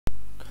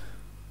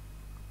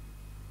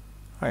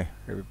Hi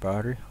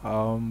everybody.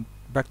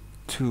 Back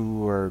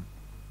to our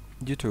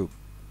YouTube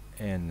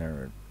and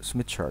our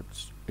Smith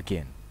charts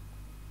again.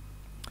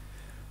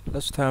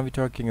 Last time we're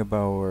talking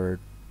about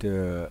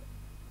the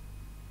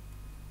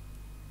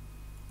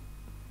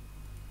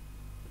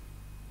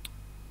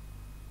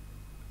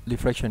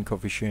reflection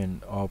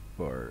coefficient of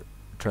our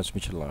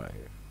transmission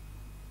line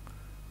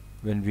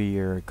when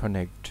we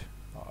connect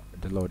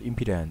the load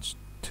impedance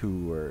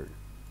to our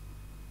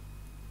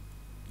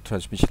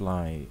transmission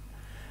line,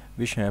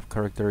 which have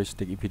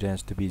characteristic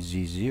impedance to be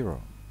Z0.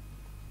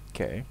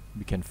 Okay,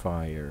 we can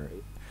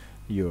find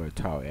your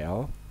tau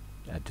L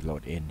at the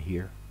load in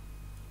here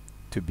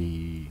to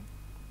be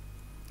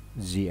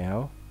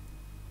ZL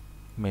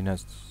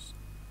minus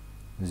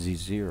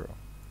Z0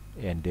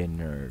 and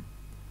then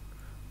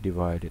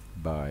divided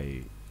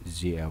by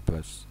ZL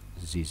plus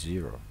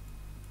Z0.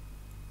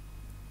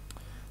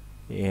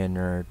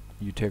 And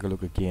you take a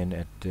look again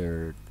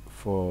at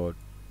for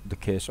the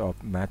case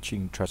of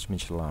matching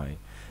transmission line,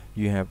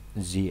 you have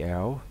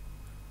ZL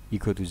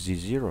equal to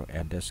Z0,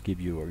 and that's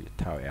give you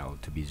tau L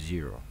to be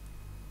 0.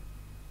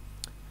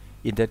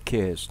 In that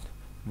case,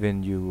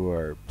 when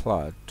you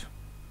plot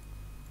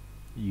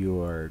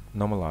your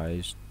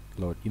normalized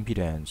load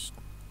impedance,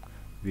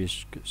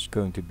 which is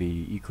going to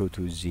be equal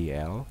to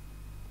ZL,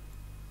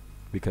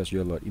 because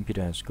your load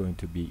impedance is going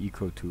to be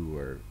equal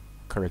to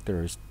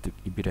characteristic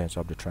impedance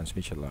of the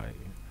transmission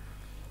line.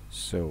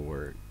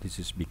 So this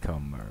is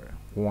become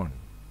 1.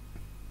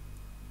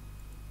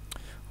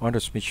 On the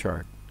Smith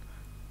chart,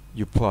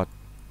 you plot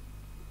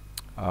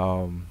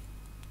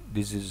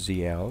this is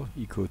ZL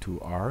equal to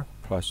R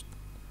plus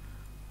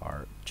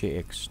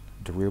RJX,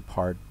 the real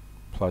part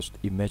plus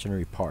the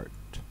imaginary part.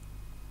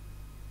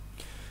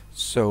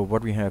 So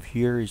what we have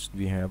here is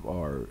we have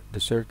the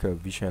circle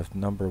which has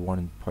number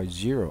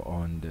 1.0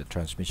 on the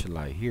transmission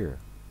line here,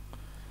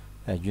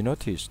 and you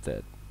notice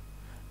that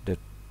the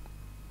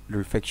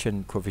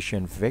reflection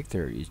coefficient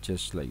vector is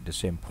just like the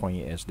same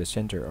point as the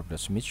center of the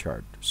Smith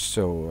chart.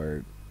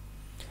 So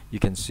you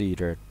can see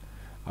that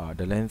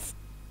the length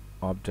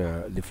of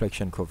the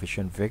reflection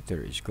coefficient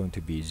vector is going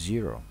to be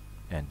 0,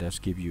 and that's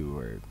give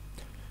you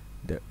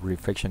the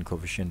reflection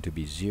coefficient to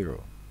be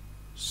 0.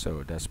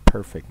 So that's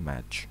perfect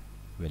match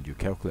when you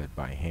calculate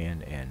by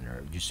hand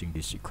and using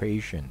this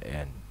equation,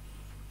 and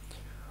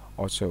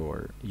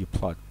also you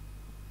plot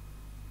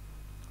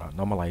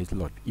normalized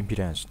load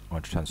impedance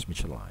on the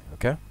transmission line.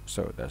 Okay,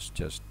 so that's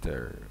just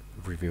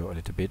review a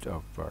little bit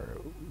of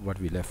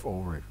what we left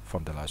over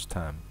from the last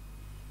time.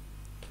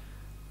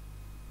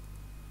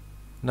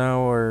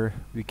 Now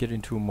we get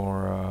into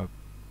more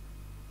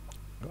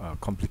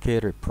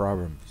complicated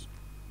problems,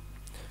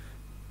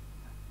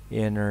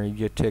 and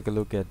you take a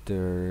look at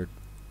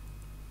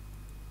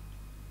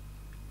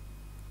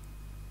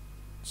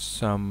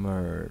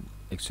some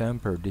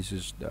example. This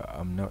is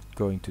I'm not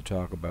going to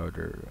talk about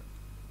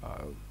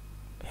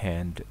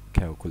hand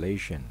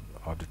calculation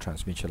of the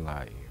transmission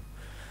line,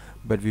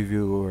 but we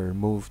will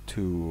move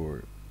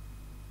to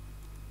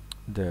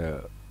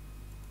the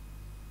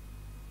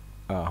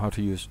how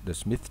to use the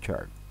Smith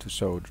chart to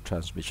solve the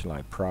transmission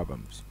line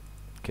problems.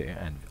 Okay,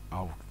 and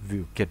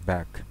we'll get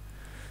back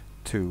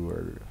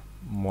to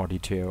more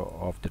detail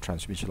of the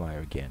transmission line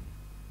again.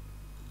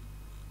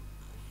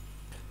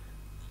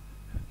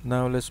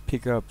 Now let's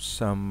pick up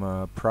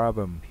some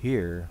problem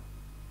here.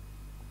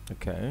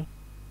 Okay,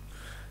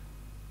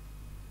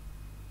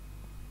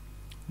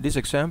 this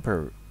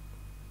example,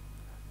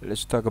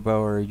 let's talk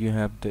about you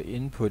have the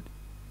input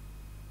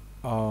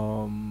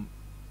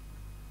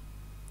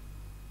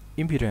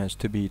impedance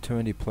to be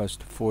 20 plus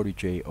 40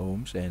 j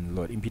ohms and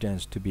load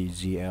impedance to be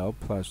ZL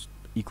plus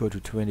equal to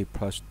 20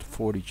 plus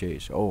 40 j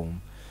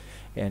ohm,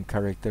 and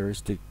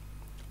characteristic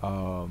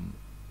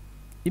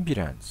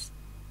impedance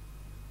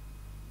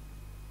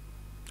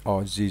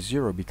or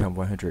Z0 become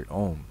 100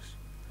 ohms,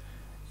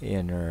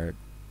 and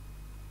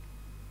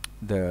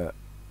the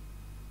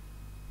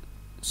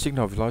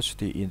signal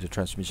velocity in the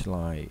transmission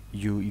line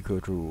U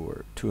equal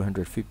to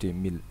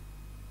 250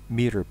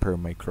 meter per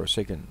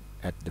microsecond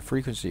at the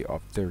frequency of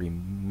 30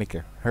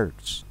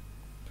 megahertz.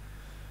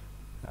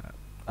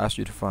 Ask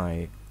you to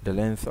find the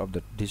length of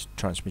this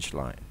transmission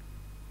line.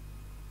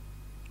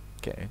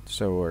 Okay,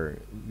 so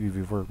we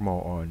will work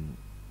more on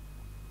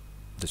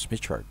the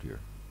Smith chart here.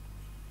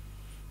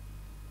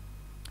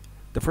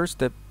 The first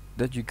step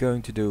that you're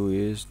going to do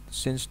is,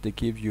 since they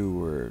give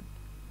you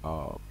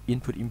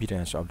input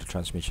impedance of the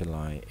transmission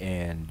line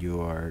and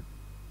your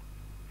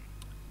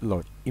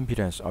load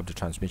impedance of the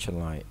transmission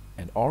line,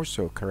 and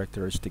also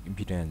characteristic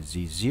impedance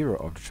Z0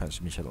 of the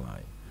transmission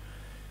line,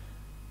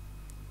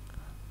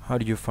 how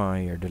do you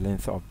find the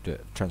length of the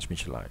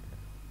transmission line?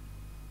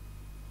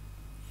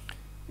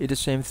 It's the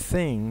same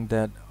thing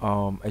that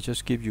I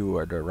just give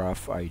you the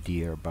rough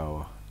idea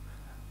about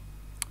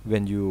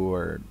when you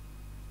are,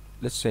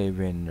 let's say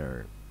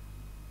when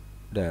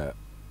the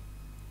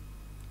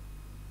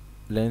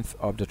length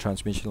of the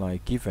transmission line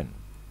given,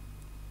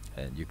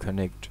 and you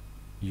connect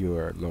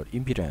your load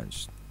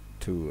impedance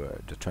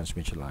to the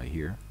transmission line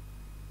here,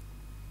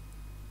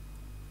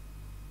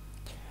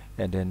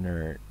 and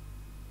then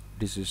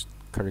this is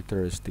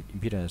characteristic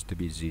impedance to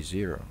be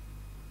Z0,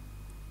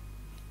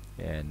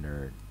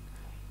 and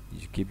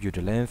it gives you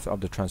the length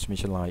of the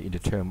transmission line in the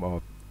term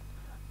of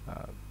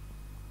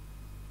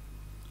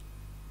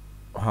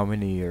how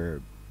many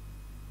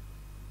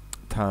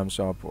times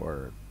of,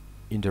 or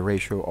in the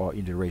ratio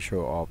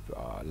of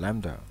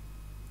lambda,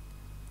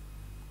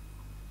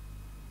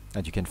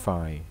 and you can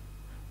find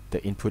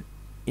the input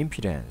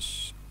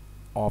impedance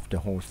of the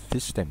whole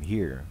system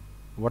here.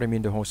 What I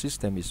mean the whole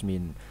system is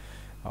mean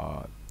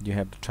you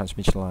have the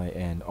transmission line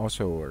and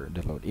also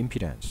the load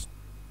impedance.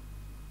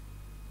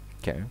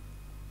 Okay.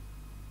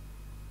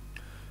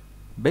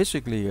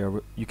 Basically,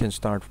 you can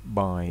start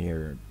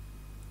by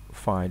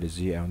find the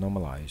ZL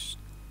normalized.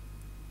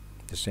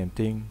 The same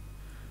thing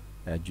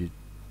as you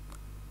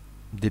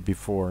did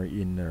before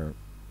in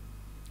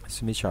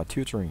Smith chart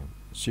tutoring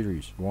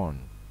series 1.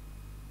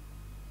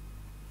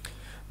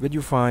 When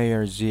you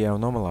find ZL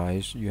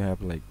normalized, you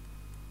have like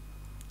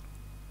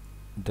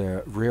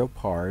the real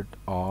part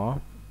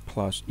R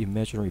plus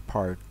imaginary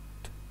part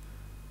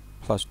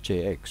plus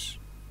JX,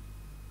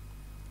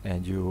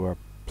 and you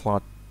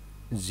plot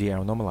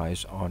ZL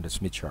normalized on the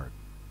Smith chart.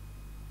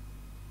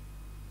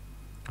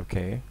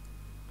 Okay,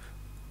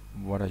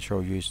 what I show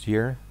you is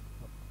here.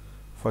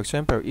 For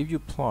example, if you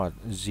plot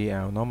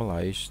ZL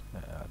normalized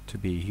to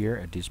be here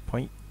at this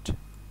point,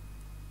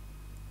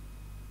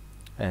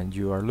 and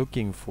you are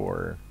looking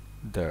for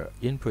the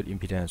input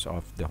impedance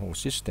of the whole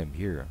system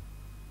here,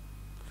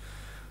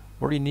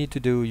 what you need to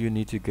do, you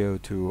need to go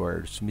to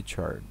our Smith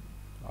chart.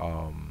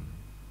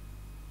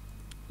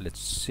 Let's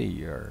see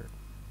here.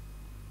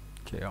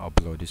 Okay, I'll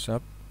blow this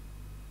up.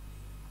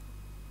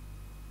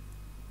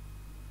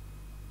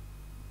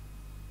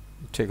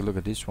 Take a look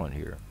at this one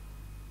here.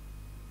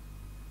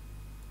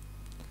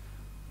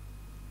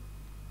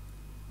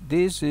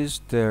 This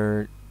is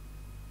the,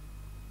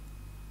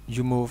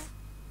 you move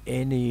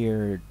any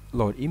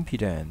load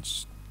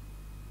impedance,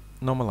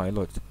 normalized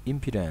load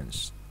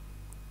impedance,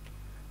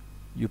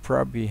 you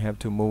probably have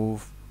to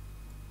move,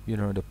 you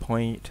know, the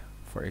point.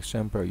 For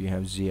example, you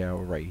have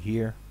ZL right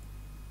here,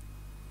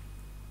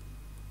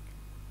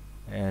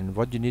 and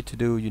what you need to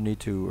do, you need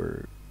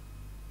to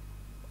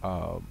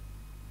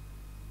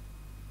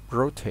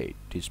rotate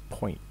this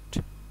point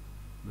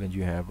when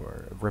you have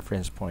a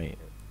reference point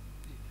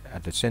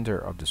at the center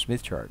of the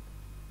Smith chart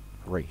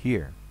right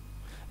here,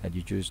 and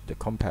you use the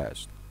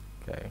compass.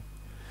 Okay,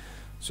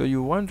 so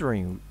you're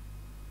wondering,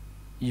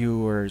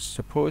 you are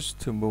supposed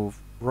to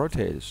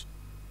rotate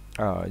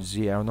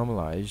ZL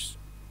normalized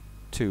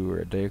to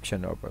a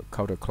direction of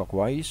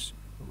counterclockwise,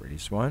 or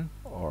this one,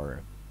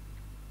 or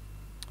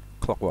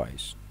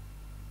clockwise.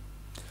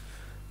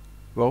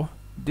 Well,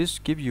 this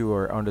give you,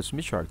 or on the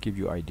Smith chart, give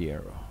you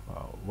idea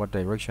what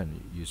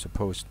direction you're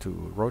supposed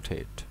to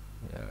rotate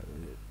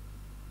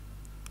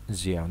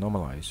ZL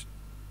normalized.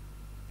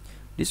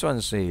 This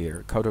one say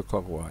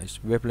counterclockwise,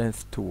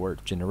 wavelength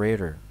toward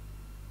generator.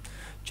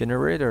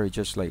 Generator is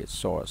just like its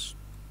source.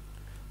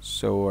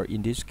 So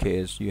in this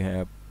case, you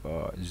have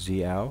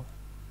ZL,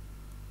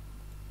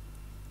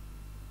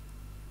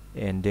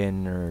 and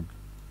then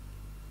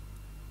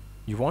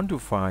you want to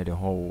find the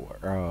whole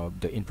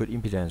the input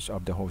impedance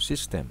of the whole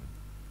system.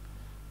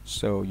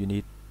 So you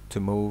need to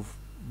move,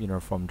 you know,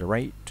 from the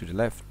right to the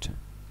left.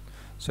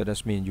 So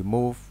that means you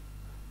move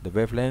the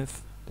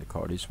wavelength. They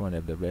call this one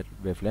of the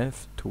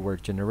wavelength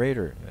toward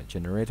generator.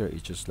 Generator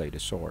is just like the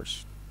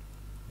source.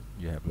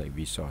 You have like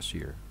V source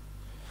here.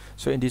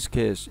 So in this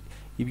case,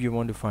 if you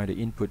want to find the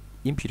input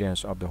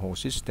impedance of the whole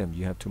system,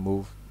 you have to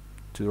move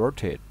to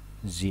rotate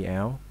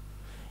ZL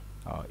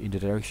in the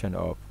direction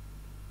of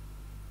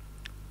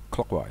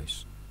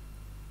clockwise.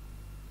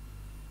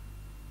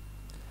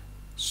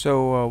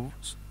 So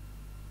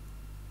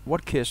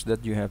what case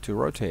that you have to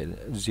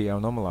rotate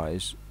ZL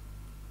normalized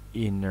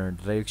in the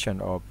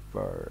direction of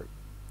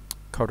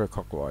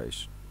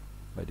counterclockwise,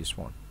 like this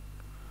one.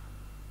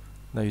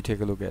 Now you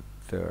take a look at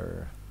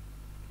the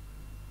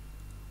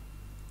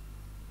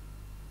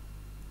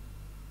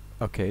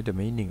the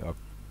meaning of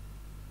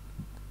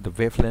the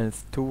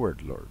wavelength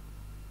toward load.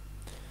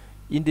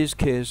 In this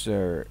case,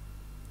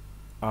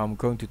 I'm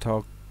going to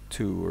talk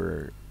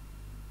to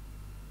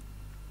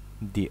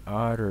the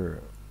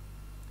other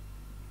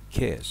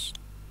case.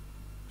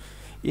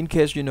 In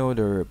case you know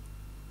the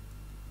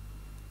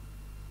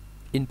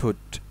input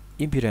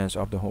impedance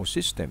of the whole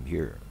system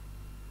here,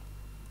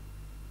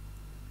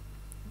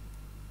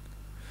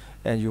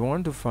 and you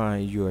want to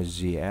find your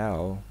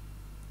ZL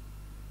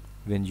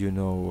when you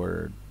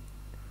know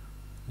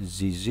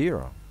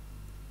Z0,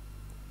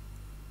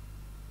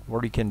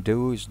 what you can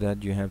do is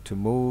that you have to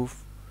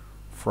move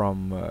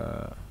from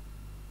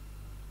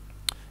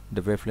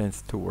the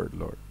wavelength toward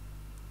load,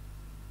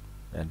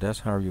 and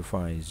that's how you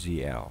find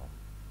ZL.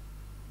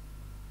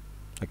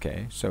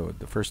 Okay, so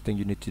the first thing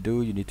you need to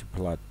do, you need to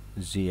plot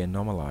Z and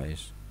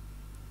normalize,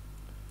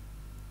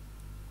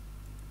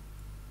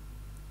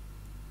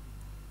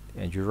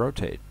 and you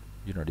rotate,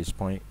 you know, this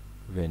point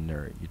when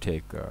you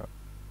take the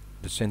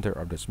center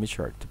of the Smith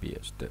chart to be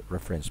as the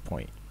reference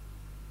point.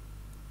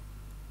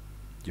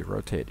 you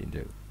rotate in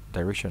the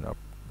direction of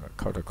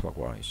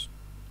counterclockwise.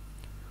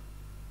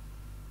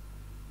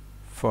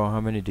 For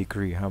how many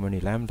degree, how many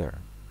lambda?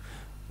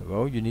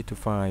 Well, you need to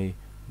find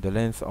the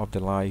length of the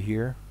line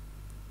here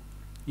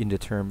in the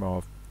term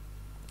of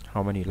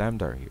how many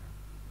lambda here.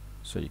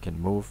 So you can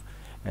move,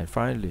 and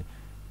finally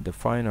the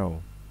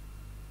final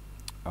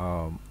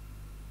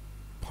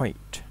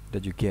point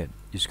that you get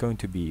is going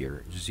to be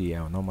your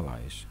ZL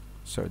normalized.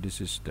 So this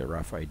is the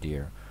rough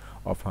idea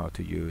of how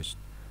to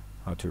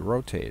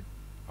rotate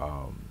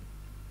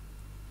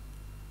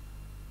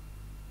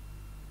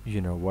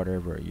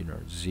whatever,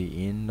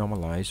 Z in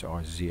normalize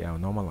or ZL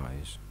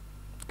normalize.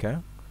 Okay,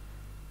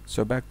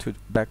 so back to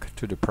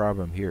the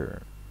problem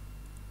here.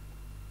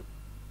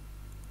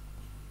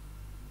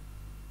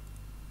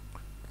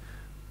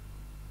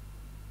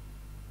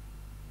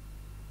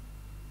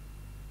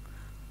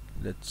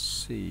 Let's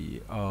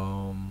see.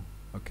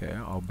 Okay,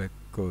 I'll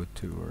go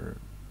to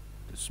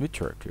the Smith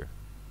chart here.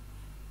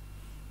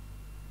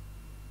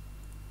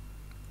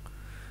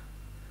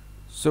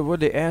 So what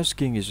they're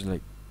asking is,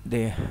 like,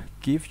 they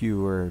give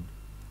you your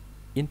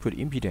input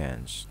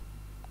impedance,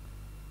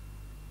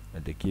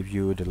 and they give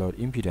you the load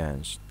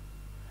impedance,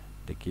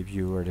 they give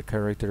you the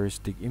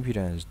characteristic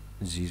impedance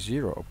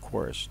Z0. Of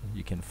course,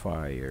 you can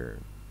find your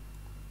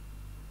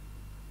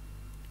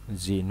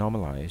Z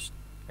normalized,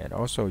 and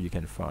also you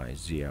can find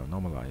ZL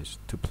normalized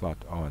to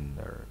plot on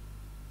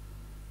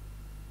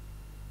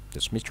the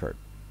Smith chart.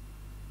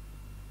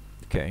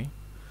 Okay,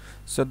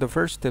 so the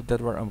first step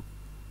that I'm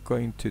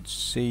going to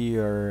see,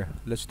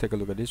 let's take a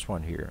look at this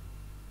one here.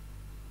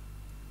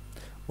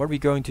 What we're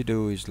going to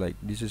do is, like,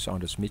 this is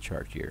on the Smith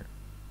chart here.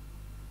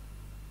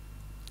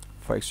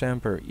 For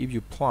example, if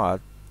you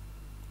plot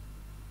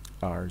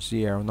our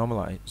ZL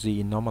normalized,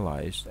 Z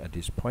normalized at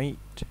this point,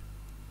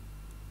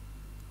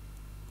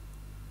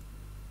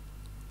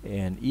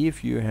 and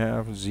if you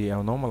have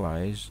ZL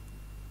normalized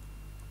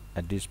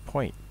at this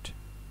point,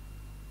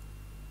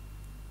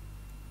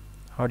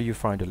 how do you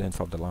find the length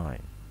of the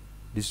line?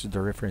 This is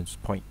the reference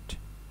point.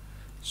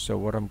 So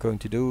what I'm going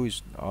to do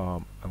is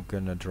I'm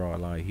gonna draw a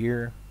line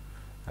here,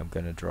 I'm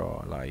gonna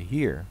draw a line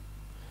here,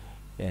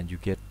 and you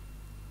get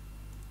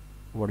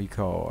what you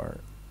call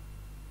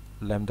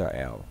lambda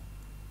L,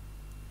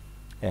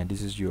 and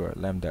this is your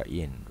lambda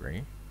in,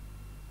 right?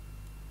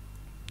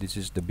 This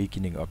is the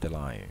beginning of the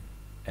line,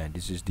 and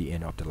this is the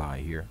end of the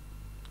line here,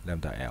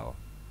 lambda L.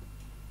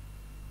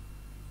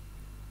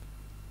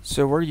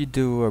 So what you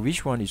do,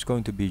 which one is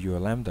going to be your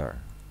lambda?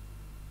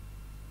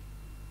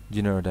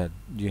 You know that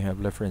you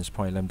have reference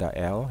point lambda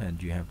L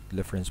and you have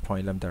reference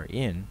point lambda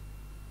in.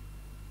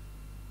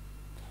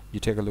 You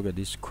take a look at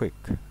this quick.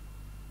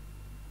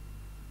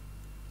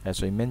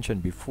 As I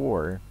mentioned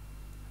before,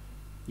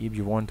 if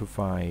you want to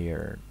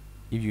find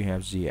if you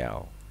have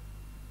ZL,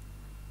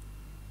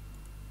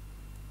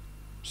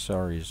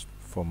 sorry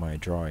for my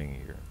drawing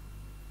here,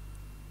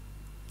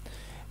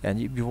 and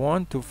if you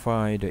want to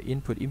find the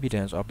input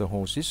impedance of the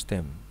whole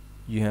system,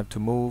 you have to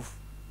move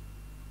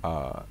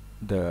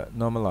the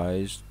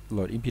normalized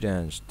load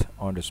impedance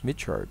on the Smith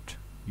chart.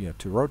 You have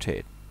to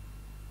rotate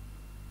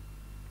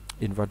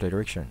in what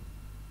direction?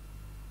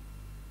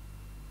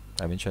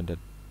 I mentioned that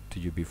to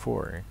you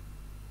before.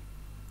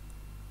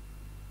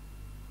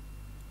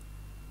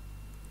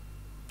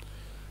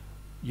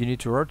 You need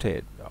to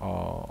rotate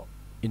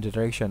in the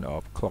direction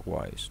of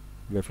clockwise,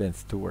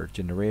 reference toward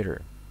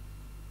generator.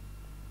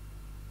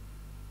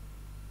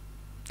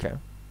 Okay,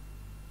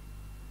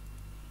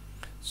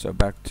 so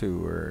back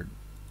to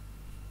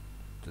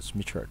the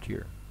Smith chart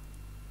here.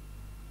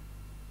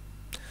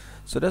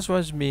 So that's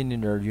what's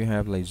meaning there. You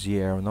have like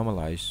ZL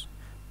normalized.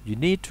 You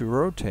need to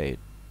rotate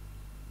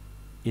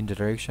in the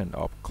direction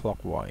of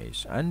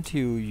clockwise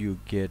until you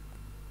get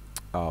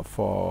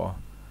for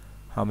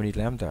how many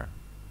lambda.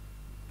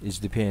 It's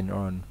depend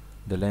on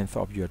the length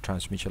of your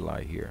transmission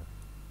line here,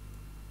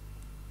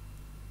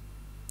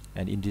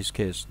 and in this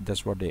case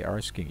that's what they are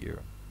asking you.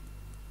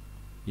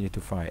 You need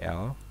to find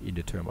L in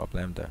the term of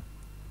lambda.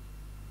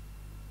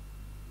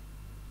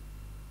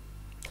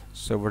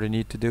 So what you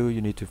need to do,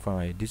 you need to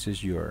find, this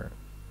is your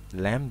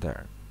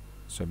lambda,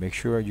 so make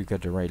sure you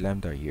get the right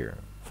lambda here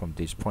from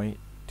this point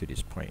to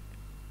this point.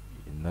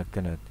 You're not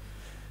gonna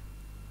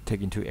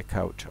take into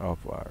account of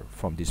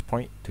from this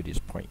point to this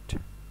point.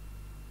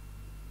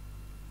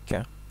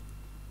 Okay,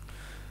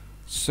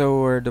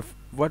 so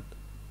what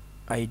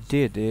I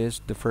did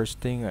is, the first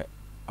thing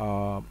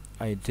I'm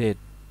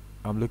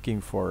looking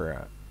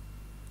for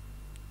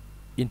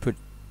input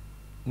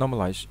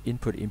normalized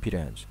input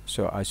impedance.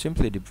 So I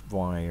simply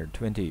divide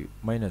 20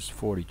 minus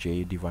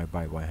 40J divided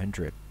by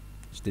 100.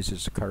 This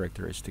is the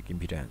characteristic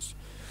impedance.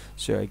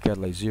 So I got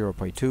like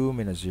 0.2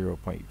 minus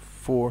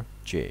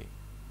 0.4J.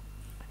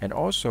 And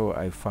also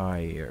I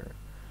find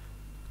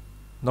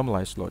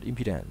normalized load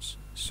impedance.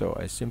 So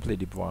I simply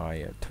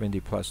divide 20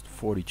 plus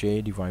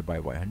 40J divided by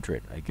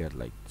 100. I get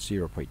like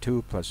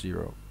 0.2 plus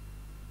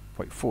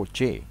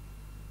 0.4J.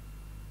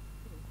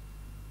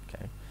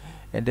 Okay,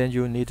 and then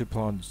you need to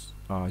plot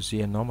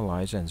ZN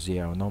normalized and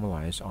ZL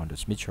normalized on the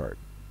Smith chart,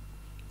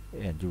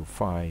 and you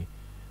find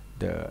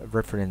the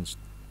reference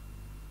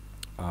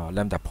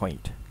lambda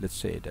point. Let's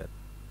say that.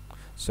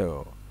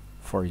 So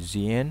for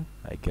Zn,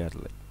 I get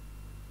like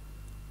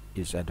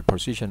is at the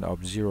position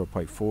of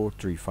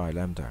 0.435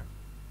 lambda,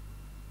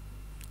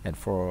 and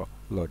for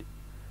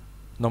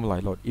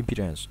normalized load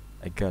impedance,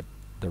 I got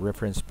the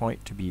reference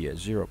point to be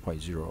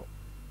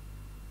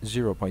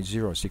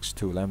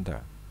 0.062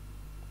 lambda.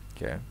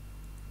 Okay.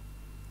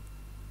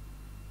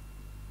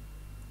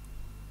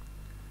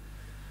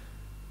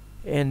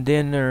 And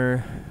then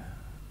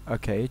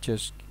okay,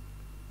 just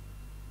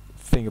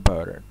think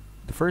about it.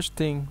 The first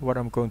thing what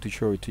I'm going to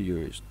show to you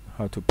is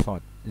how to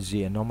plot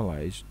Zn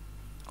normalized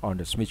on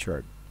the Smith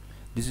chart.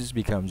 This is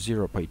become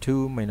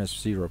 0.2 minus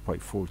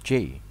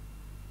 0.4j.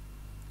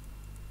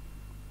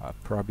 I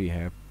probably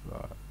have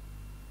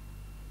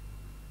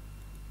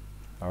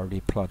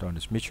already plot on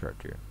the Smith chart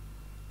here.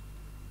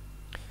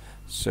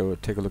 So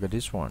take a look at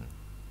this one.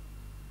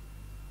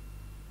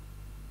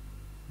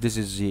 This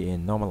is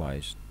Zn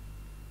normalized,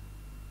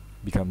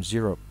 becomes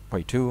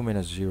 0.2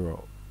 minus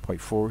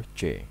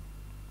 0.4j.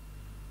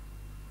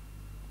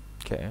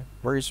 Okay,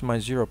 where is my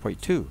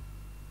 0.2?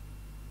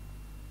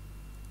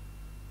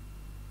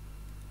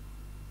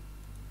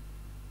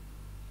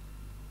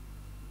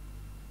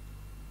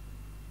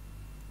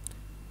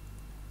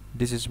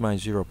 This is my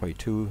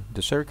 0.2.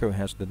 The circle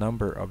has the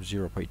number of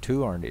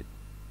 0.2 on it.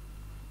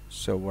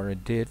 So what I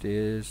did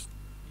is,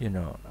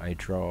 I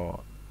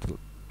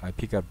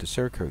pick up the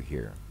circle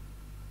here.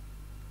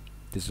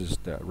 This is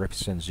the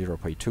represent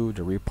 0.2,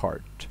 the real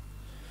part.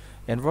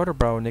 And what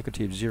about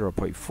negative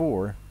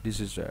 0.4?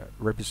 This is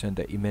represent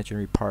the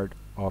imaginary part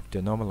of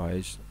the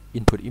normalized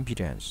input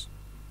impedance.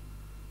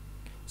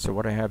 So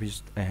what I have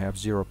is I have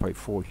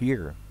 0.4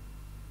 here,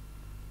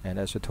 and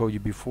as I told you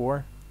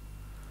before,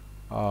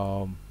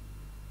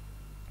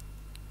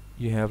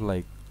 you have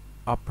like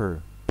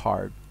upper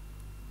part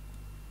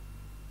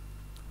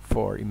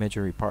for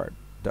imaginary part.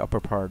 The upper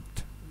part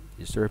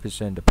is to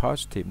represent the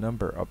positive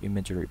number of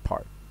imaginary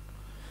part,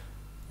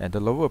 and the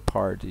lower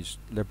part is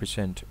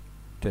represent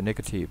the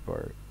negative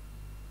or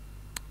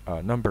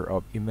number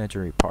of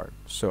imaginary part.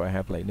 So I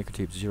have like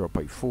negative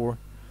 0.4.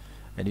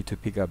 I need to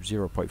pick up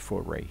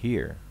 0.4 right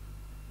here,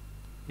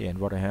 and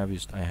what I have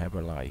is I have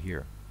a line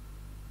here.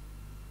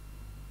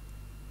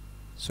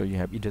 So you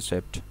have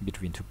intercept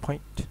between 2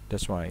 points.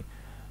 That's why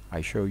I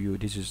show you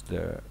this is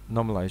the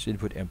normalized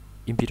input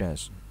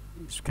impedance.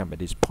 It's come at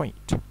this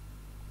point.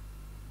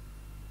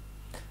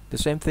 The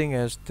same thing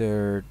as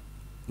the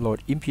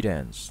load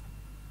impedance.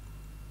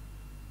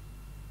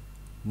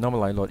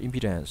 Normalized load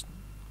impedance,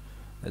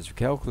 as we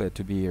calculate,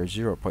 to be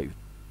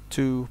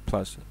 0.2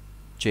 plus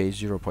j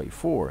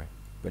 0.4,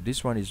 but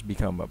this one is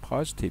become a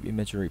positive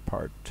imaginary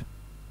part.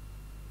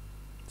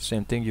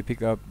 Same thing, you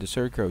pick up the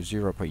circle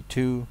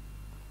 0.2,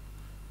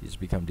 it's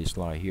become this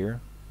line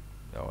here,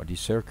 or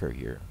this circle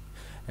here,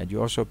 and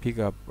you also pick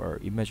up our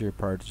imaginary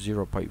part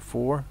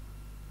 0.4,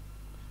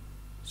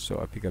 so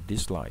I pick up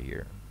this line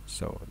here,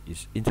 so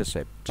it's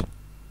intercept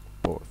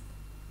both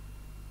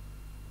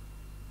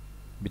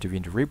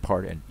between the real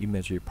part and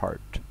imaginary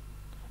part.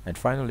 And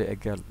finally I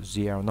got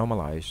ZR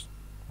normalized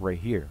right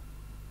here.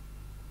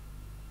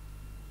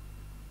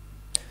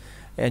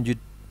 And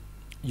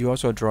you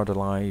also draw the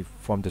line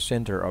from the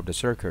center of the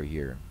circle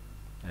here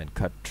and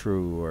cut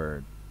through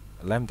or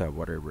lambda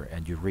whatever,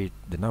 and you read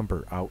the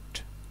number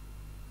out.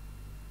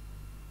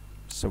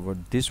 So for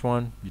this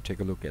one, you take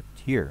a look at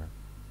here.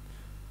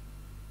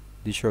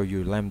 This show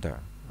you lambda,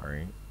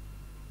 alright,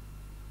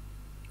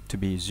 to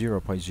be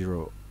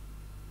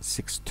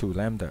 0.062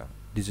 lambda.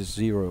 This is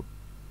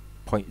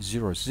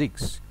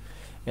 0.06,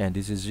 and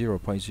this is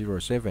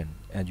 0.07,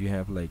 and you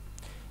have like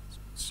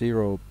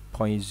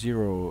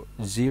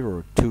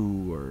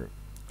 0.002 or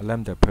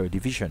lambda per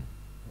division,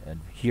 and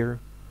here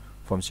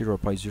from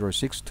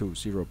 0.06 to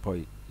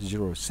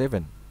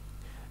 0.07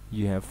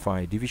 you have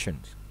 5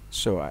 divisions.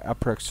 So I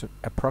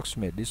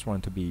approximate this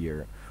one to be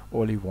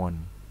only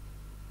one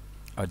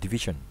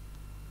division.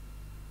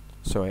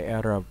 So I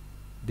add up,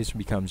 this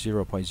becomes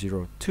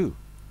 0.02.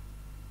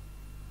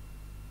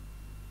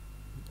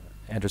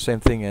 And the same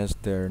thing as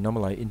the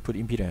normalized input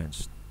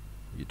impedance.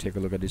 You take a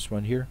look at this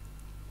one here.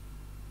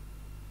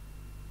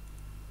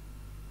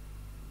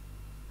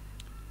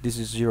 This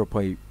is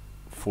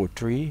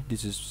 0.43,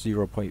 this is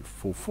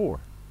 0.44,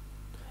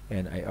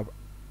 and I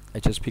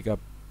just pick up,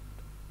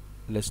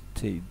 let's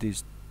say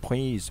this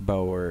point is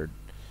about,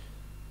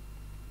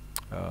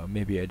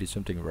 maybe I did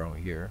something wrong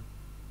here,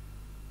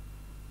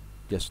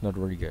 just not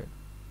very good.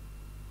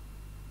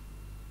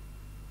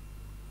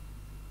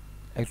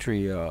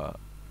 Actually,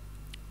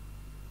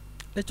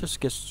 let's just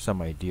get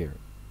some idea.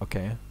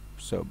 Okay,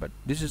 so but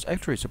this is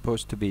actually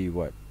supposed to be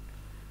what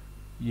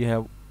you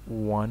have.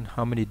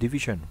 How many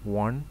division?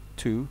 1,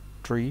 2,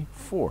 3,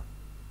 4.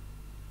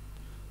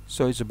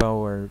 So it's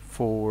about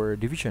 4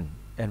 division,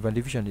 and one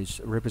division is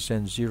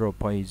represents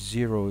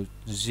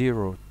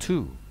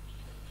 0.002.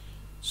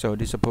 So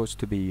this is supposed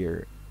to be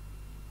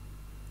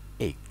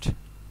 8,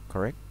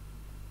 correct?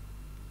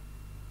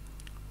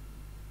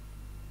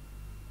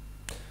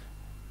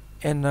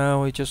 And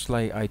now it's just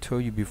like I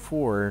told you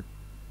before,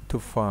 to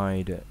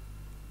find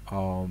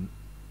um,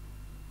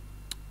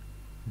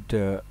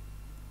 the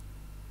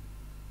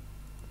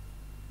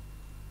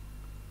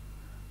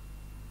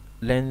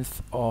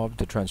length of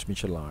the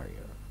transmission line.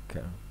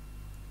 Okay,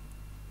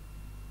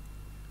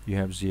 you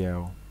have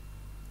ZL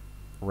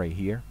right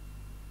here,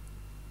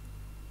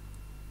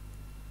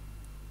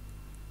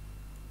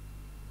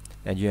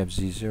 and you have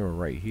Z0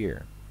 right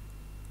here.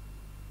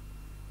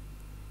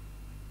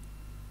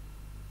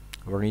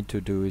 What you need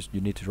to do is you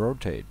need to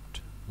rotate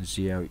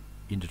ZL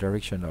in the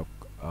direction of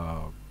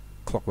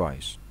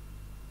clockwise.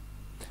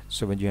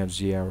 So when you have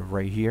ZL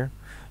right here,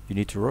 you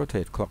need to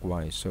rotate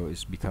clockwise, so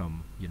it's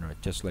become, you know,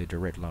 just like the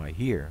red line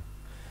here.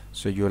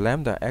 So your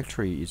lambda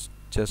actually is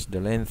just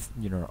the length,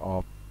 you know,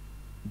 of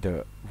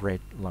the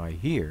red line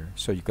here.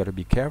 So you got to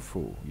be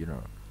careful, you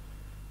know,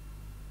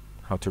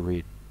 how to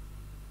read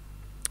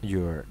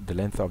the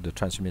length of the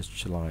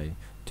transmission line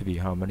to be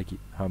how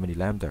many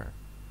lambda.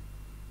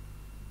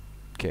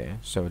 Okay,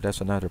 so that's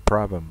another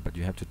problem, but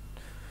you have to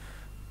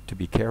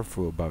be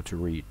careful about to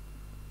read.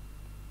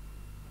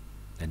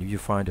 And if you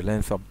find the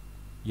length of,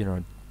 you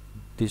know,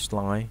 this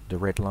line, the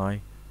red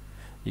line,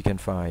 you can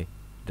find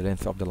the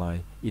length of the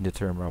line in the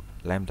term of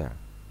lambda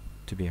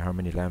to be how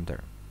many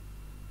lambda.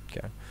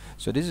 Okay,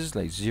 so this is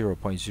like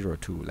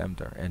 0.02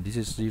 lambda, and this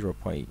is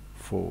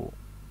 0.4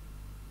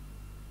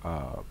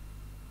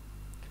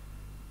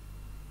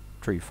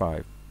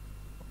 35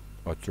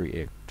 or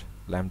 38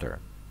 lambda.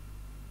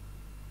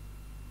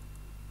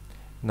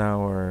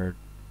 Now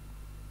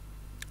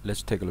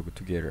let's take a look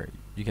together.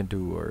 You can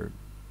do,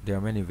 there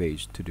are many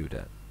ways to do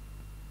that.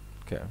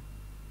 Okay.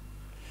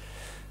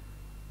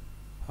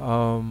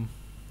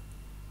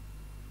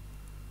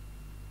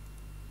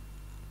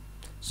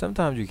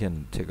 Sometimes you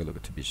can take a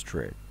look to be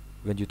straight.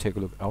 When you take a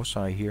look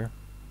outside here,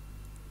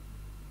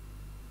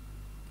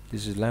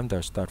 this is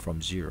lambda start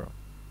from 0,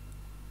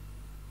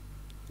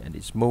 and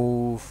it's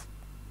move,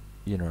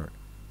 you know,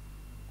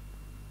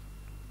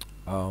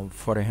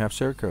 for a half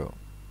circle,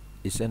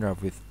 it's end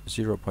up with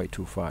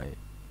 0.25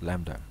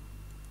 lambda.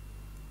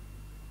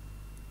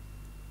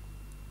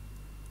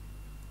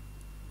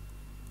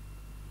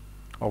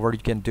 Or what you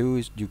can do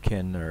is you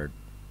can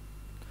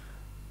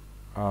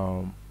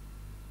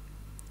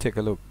take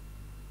a look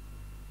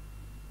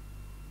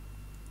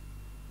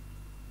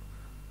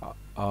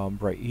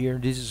right here.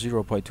 This is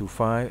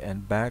 0.25,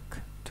 and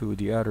back to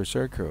the other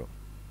circle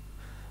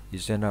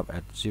is end up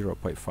at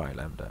 0.5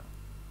 lambda.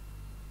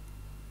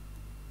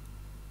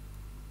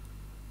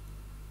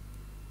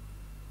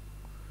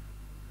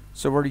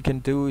 So what you can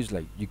do is,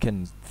 like, you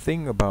can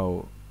think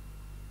about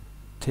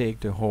take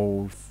the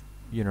whole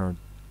you know,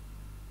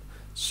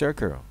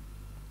 circle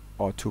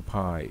or 2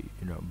 pi,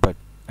 you know, but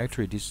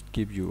actually this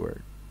gives you a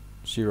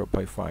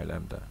 0.5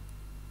 lambda.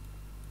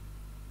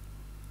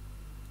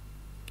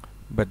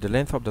 But the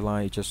length of the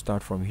line just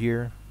start from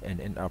here and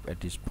end up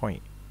at this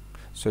point.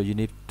 So you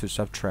need to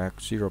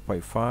subtract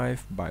 0.5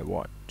 by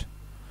what?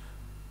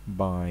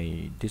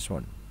 By this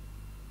one.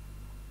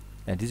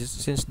 And this is,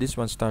 since this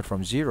one start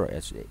from 0,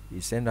 as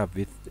it's end up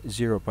with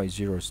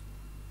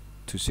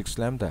 0.026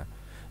 lambda,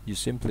 you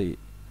simply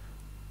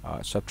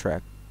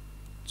subtract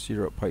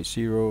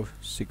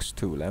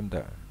 0.062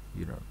 lambda,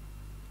 you know,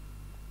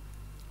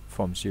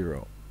 from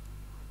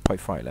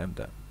 0.5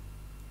 lambda.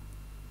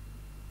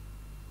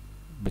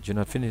 But you're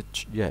not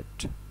finished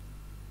yet.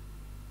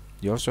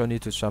 You also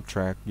need to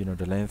subtract, you know,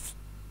 the length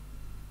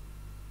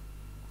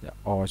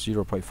or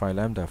 0.5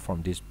 lambda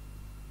from this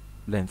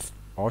length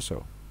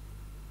also.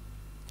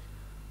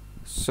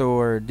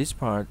 So this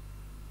part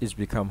is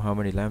become how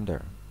many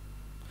lambda?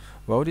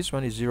 Well, this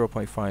one is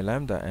 0.5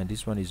 lambda, and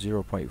this one is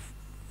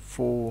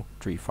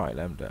 0.435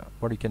 lambda.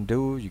 What you can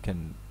do, you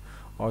can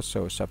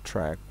also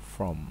subtract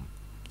from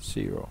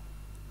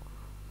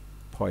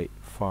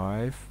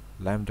 0.5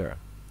 lambda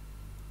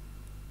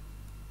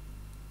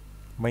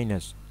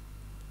minus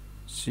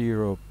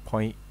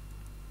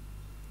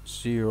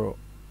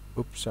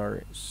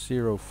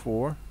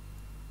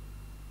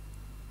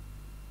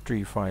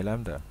 0.0435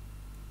 lambda.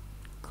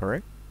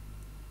 Correct?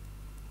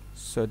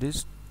 So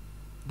this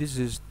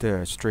is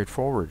the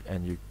straightforward,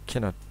 and you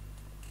cannot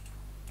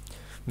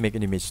make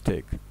any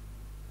mistake.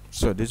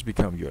 So this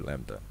become your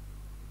lambda.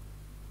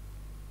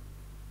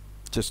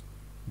 Just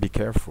be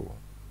careful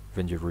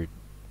when you read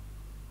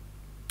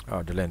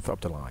the length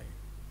of the line.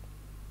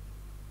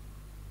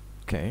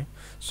 Okay,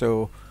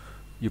 so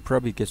you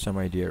probably get some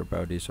idea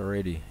about this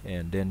already,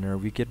 and then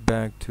we get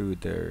back to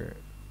the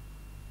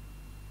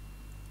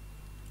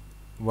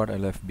what I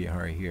left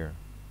behind here.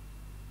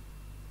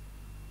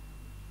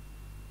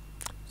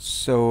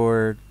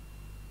 So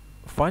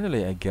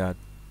finally I got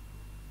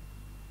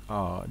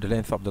the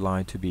length of the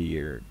line to be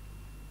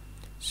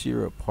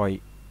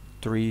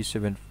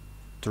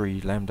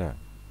 0.373 lambda.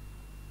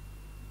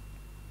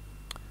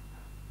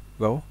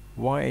 Well,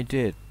 why I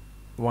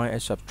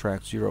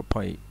subtract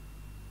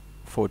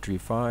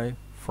 0.435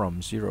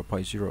 from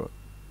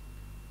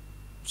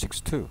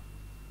 0.062?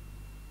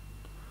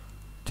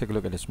 Take a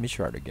look at the Smith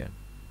chart again.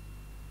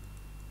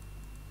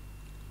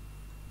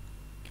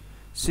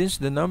 Since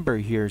the number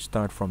here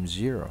start from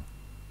 0,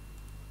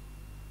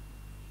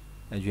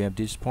 and you have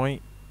this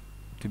point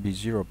to be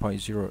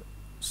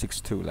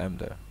 0.062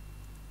 lambda,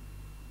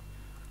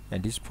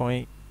 and this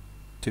point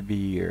to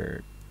be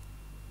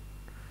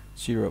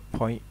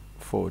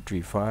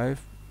 0.435,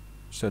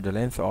 so the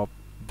length of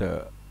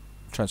the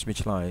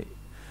transmission line,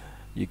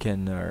 you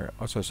can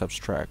also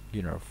subtract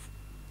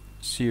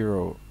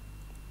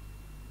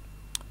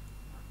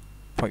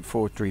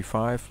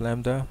 0.435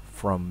 lambda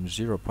from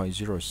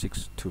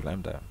 0.062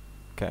 lambda.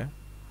 Okay,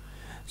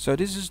 so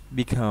this is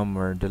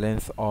become the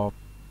length of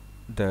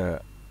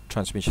the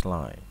transmission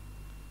line.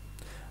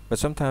 But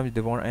sometimes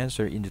they won't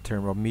answer in the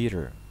term of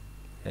meter,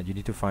 and you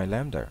need to find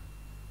lambda.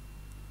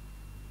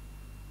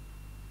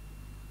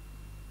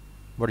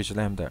 What is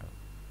lambda?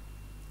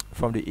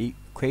 From the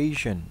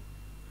equation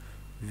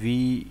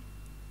V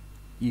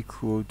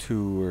equal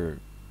to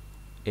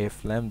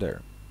F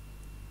lambda,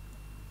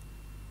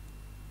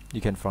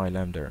 you can find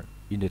lambda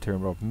in the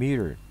term of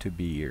meter to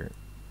be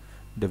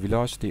the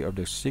velocity of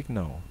the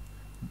signal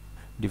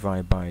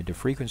divided by the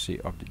frequency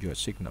of your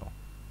signal,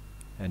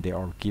 and they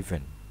are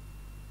given.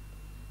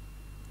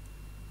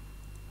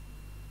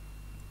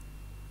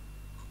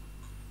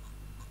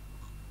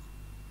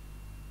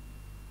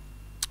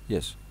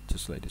 Yes,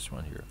 just like this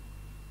one here.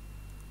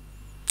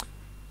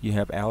 You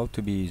have L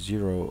to be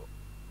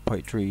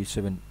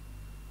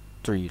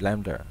 0.373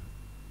 lambda,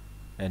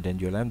 and then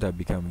your lambda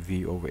become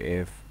V over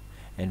F,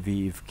 and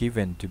V is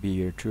given to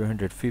be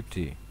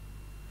 250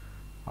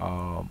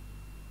 10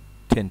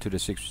 to the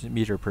 6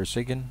 meter per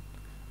second,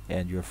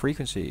 and your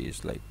frequency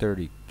is like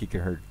 30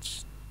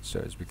 gigahertz, so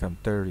it's become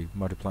 30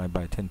 multiplied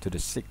by 10 to the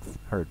 6th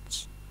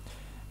hertz,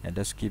 and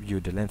that's give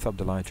you the length of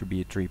the line to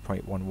be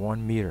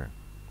 3.11 meter.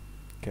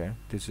 Okay,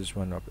 this is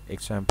one of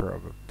example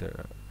of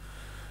the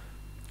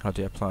how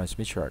to apply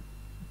Smith chart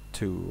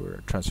to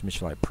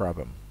transmission line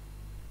problem.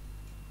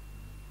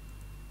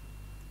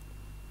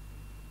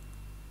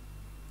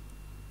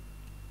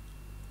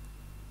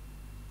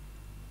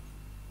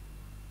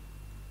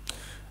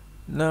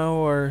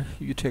 Now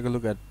you take a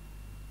look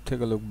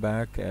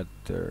back at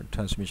the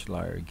transmission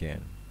line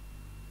again.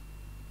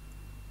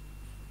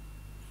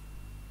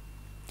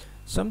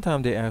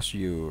 Sometimes they ask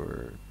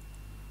you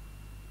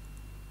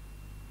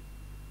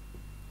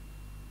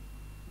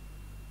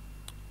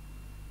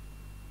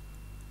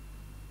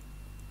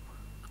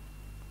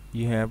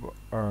you have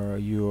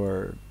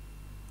your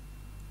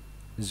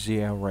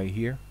ZL right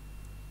here,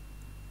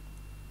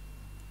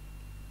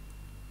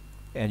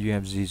 and you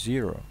have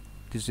Z0.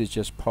 This is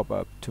just pop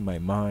up to my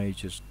mind,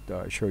 just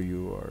show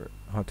you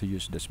how to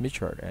use the Smith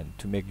chart and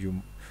to make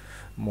you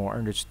more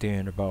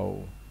understand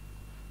about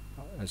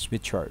a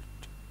Smith chart.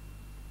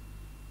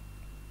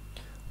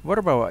 What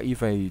about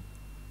if I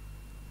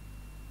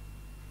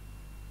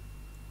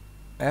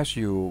ask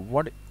you,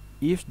 what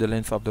if the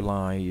length of the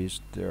line is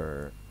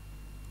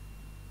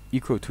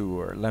equal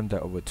to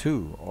lambda over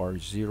 2 or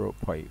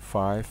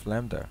 0.5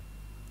 lambda?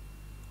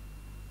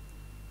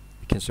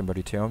 Can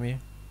somebody tell me?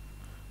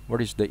 What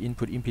is the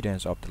input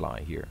impedance of the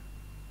line here?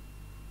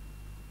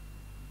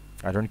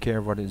 I don't care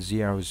what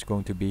ZL is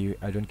going to be,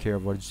 I don't care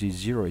what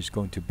Z0 is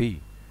going to be,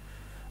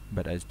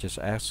 but I'm just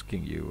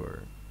asking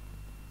you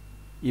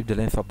if the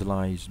length of the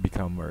line is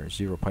become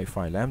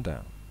 0.5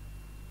 lambda,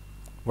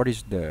 what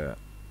is the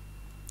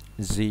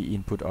Z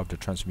input of the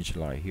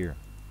transmission line here?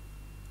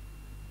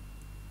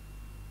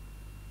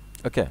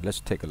 Okay,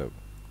 let's take a look.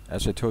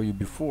 As I told you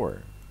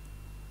before,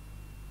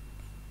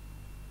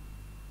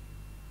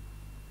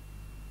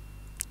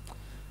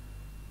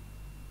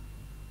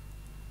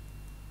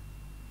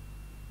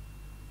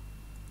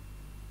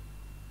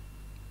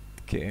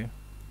 okay,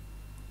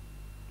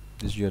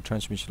 this is your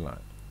transmission line.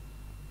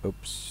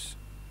 Oops.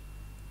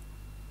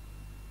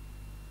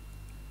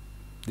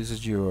 This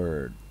is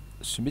your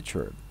Smith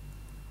chart.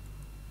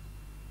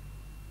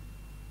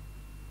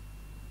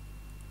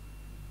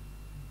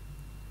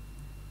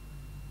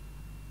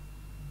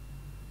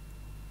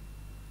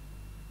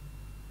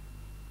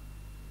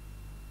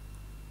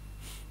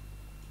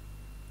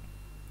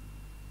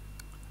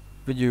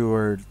 When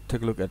you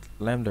take a look at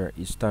lambda,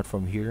 it start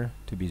from here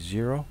to be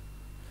 0,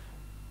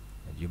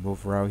 and you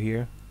move around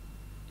here,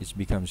 it's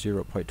become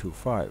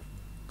 0.25,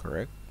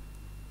 correct?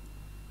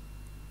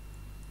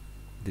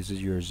 This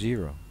is your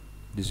 0,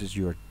 this is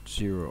your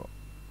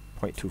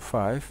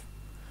 0.25,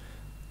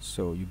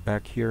 so you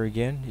back here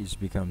again, it's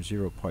become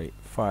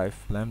 0.5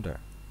 lambda,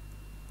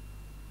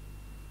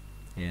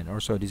 and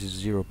also this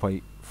is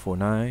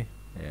 0.49,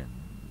 and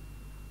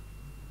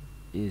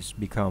is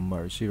become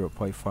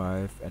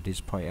 0.5 at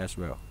this point as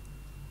well.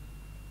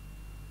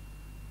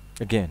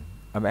 Again,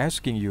 I'm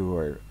asking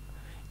you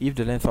if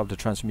the length of the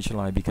transmission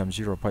line becomes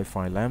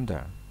 0.5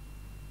 lambda,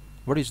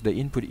 what is the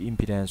input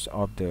impedance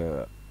of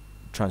the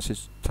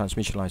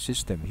transmission line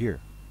system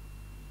here?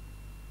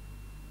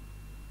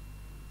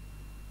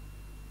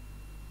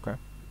 Okay.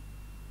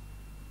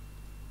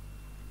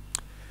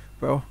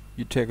 Well,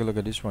 you take a look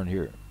at this one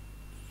here.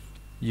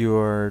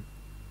 Your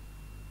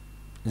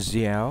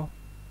ZL,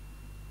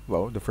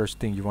 well, the first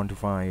thing you want to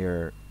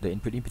find the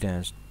input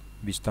impedance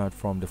we start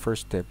from the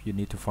first step. You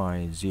need to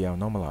find ZL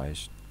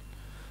normalized,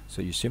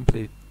 so you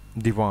simply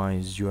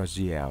divide your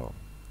ZL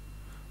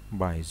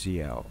by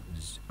ZL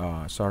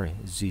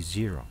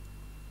Z0.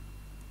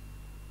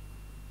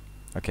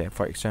 Okay,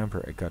 for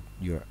example, I got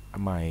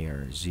my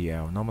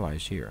ZL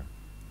normalized here.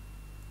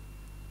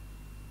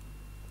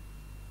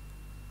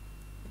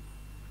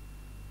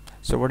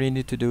 So what you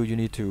need to do, you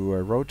need to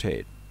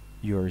rotate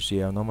your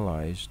ZL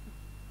normalized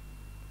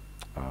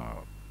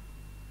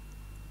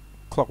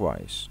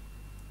clockwise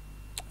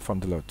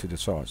from the load to the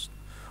source,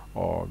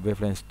 or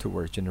wavelength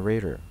towards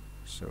generator.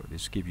 So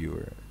this gives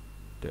you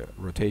the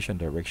rotation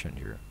direction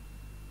here,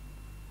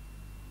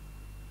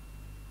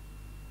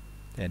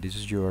 and this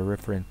is your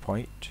reference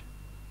point.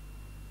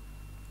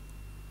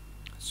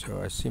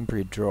 So I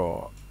simply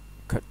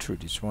cut through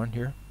this one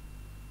here.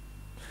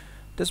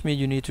 This means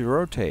you need to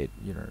rotate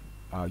your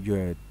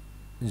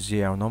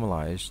ZL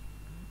normalized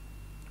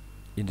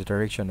in the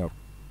direction of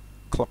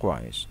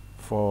clockwise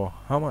for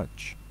how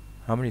much?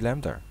 How many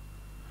lambda?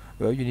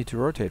 Well, you need to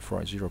rotate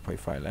for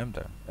 0.5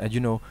 lambda, and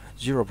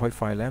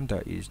 0.5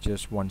 lambda is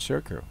just one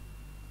circle.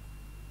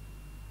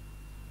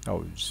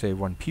 Oh, say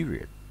one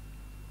period.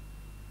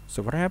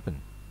 So what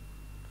happened?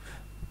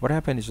 What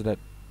happened is that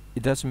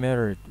it doesn't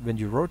matter when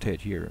you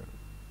rotate here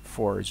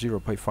for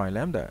 0.5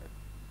 lambda.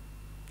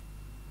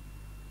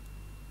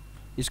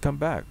 It's come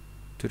back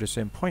to the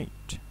same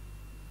point.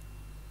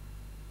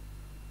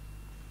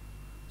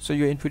 So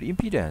your input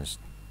impedance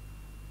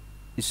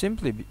is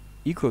simply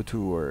equal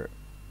to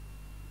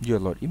your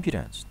load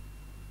impedance.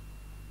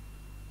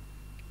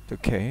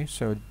 Okay,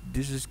 so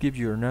this is give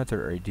you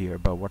another idea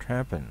about what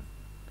happened,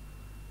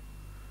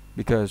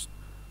 because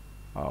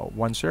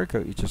one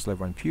circle is just like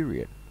one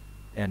period,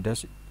 and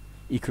that's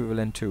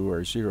equivalent to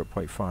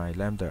 0.5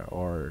 lambda,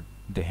 or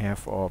the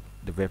half of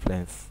the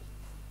wavelength.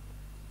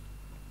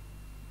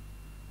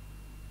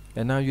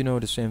 And now you know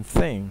the same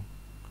thing.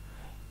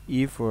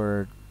 If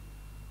the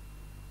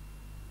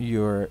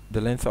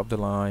length of the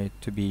line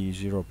to be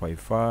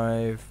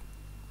 0.5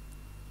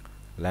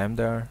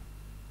 lambda,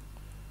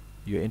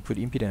 your input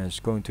impedance is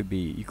going to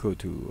be equal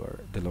to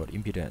the load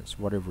impedance,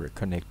 whatever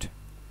connected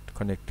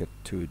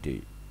to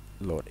the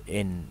load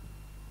N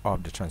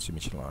of the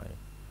transmission line.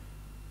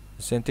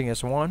 Same thing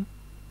as 1,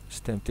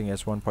 same thing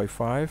as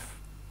 1.5,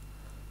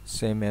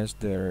 same as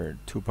the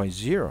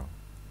 2.0.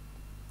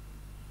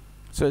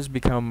 So it's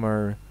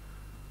become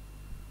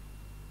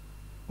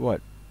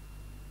what?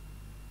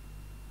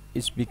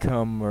 It's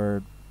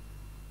become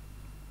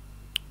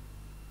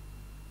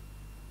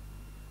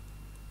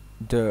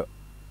the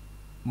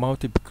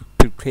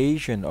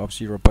multiplication of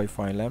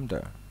 0.5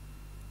 lambda.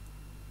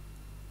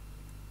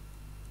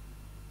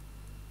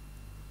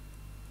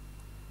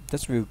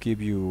 That will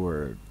give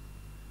you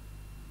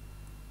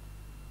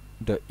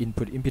the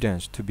input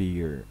impedance to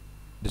be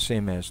the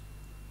same as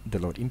the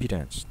load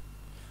impedance,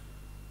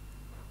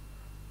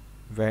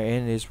 where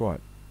N is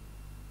what?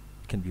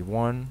 It can be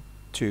 1,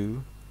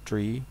 2,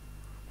 3,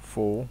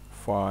 4,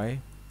 5,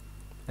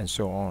 and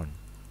so on.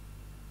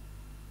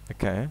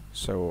 Okay,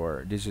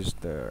 so this is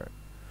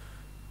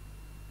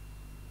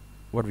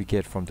what we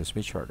get from the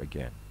Smith chart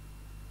again.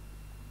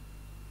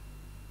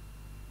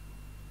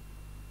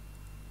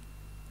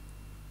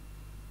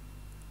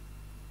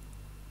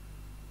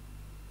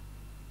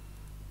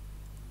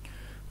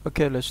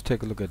 Okay, let's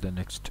take a look at the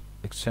next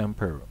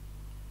example.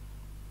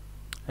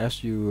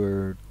 As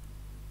you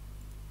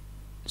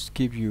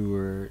give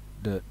you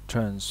the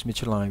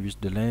transmission line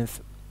with the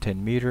length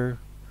 10 meter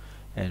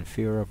and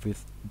field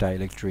with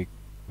dielectric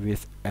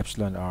with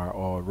epsilon r,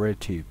 or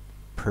relative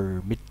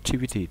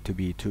permittivity, to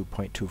be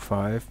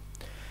 2.25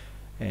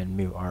 and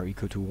mu r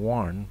equal to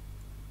 1,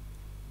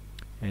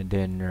 and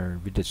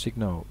then with the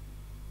signal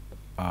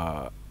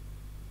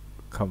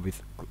come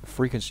with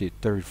frequency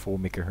 34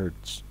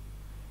 megahertz,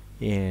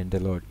 and the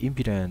load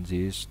impedance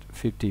is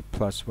 50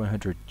 plus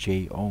 100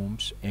 J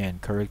ohms,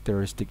 and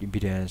characteristic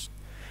impedance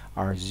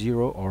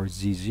R0 or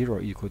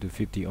Z0 equal to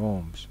 50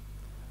 ohms.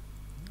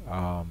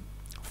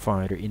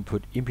 Find the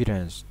input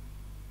impedance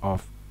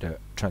of the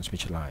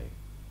transmission line.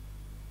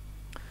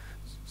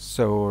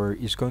 So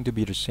it's going to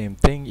be the same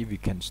thing. If you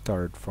can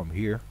start from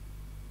here,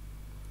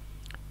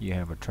 you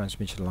have a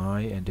transmission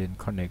line and then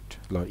connect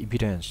load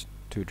impedance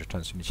to the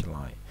transmission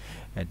line,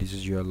 and this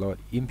is your load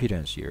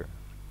impedance here,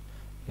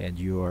 and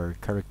your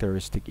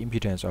characteristic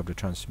impedance of the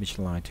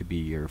transmission line to be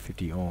your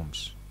 50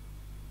 ohms.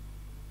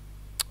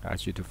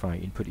 Ask you to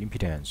find input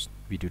impedance.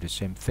 We do the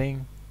same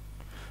thing.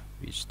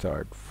 We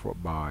start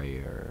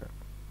by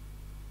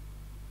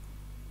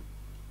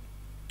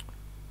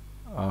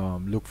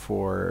look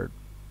for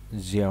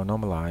ZL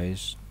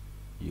normalized.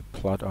 You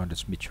plot on the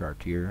Smith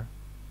chart here,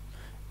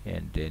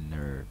 and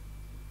then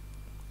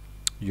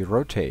you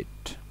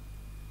rotate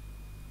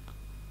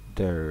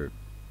the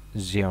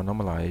ZL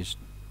normalized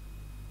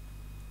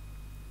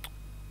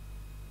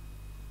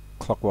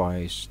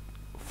clockwise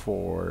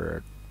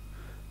for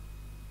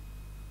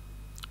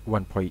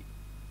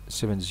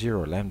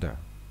 1.70 lambda,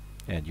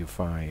 and you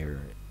find your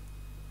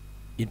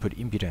input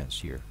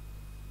impedance here.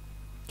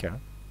 Okay,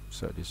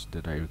 So this is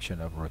the direction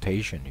of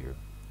rotation here.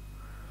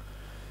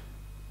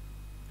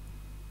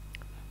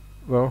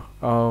 Well,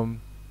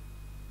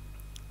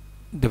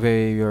 the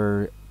way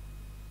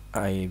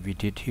we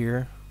did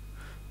here,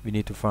 we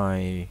need to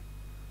find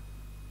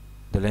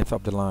the length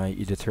of the line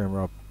in the term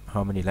of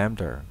how many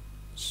lambda.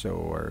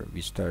 So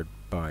we start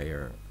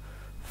by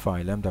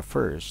find lambda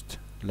first.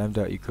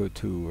 Lambda equal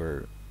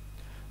to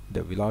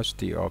the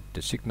velocity of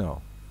the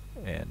signal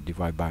and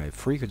divide by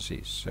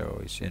frequency. So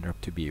it's ended up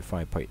to be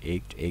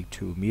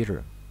 5.882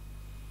 meter.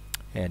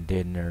 And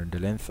then the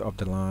length of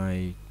the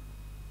line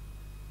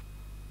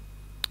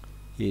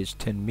is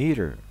 10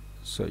 meter.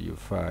 So you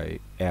find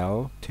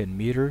L 10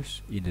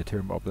 meters in the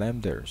term of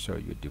lambda. So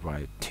you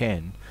divide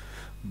 10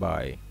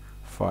 by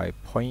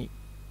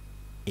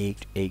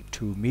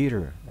 5.882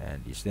 meter,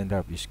 and this end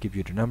up is give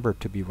you the number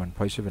to be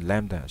 1.7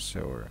 lambda.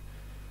 So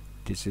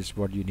this is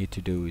what you need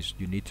to do, is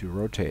you need to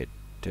rotate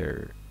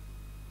the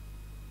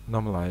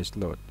normalized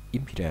load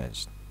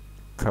impedance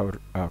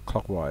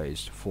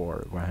clockwise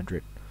for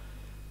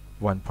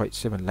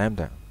 1.7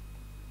 lambda.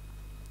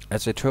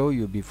 As I told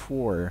you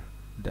before,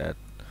 that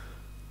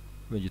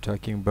when you're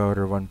talking about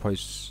a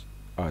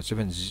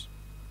 1.7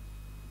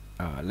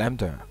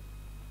 lambda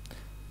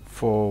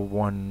for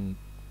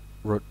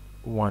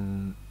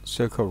one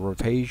circle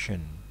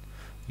rotation,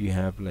 you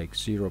have like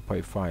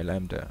 0.5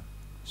 lambda.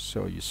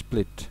 So you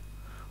split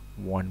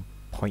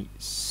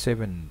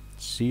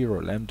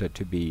 1.70 lambda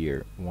to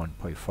be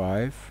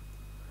 1.5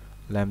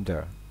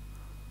 lambda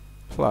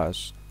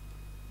plus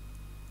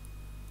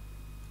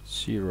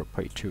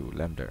 0.2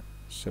 lambda.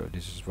 So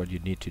this is what you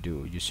need to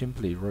do. You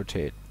simply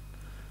rotate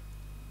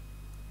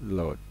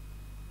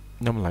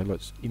normalized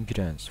load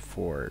impedance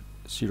for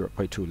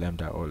 0.2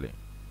 lambda only.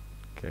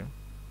 Okay.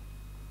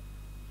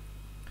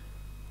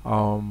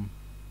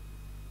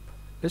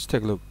 Let's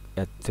take a look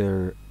at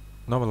the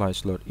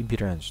normalized load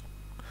impedance.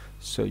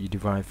 So you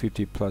divide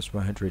 50 plus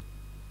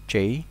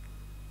 100J,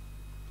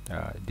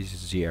 this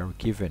is ZL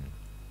given,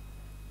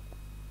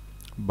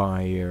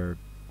 by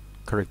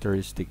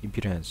characteristic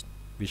impedance,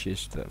 which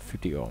is the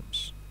 50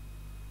 ohms.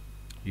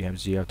 You have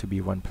ZL to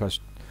be 1 plus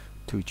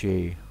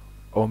 2J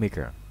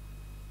omega,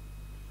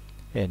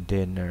 and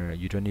then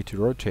you don't need to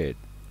rotate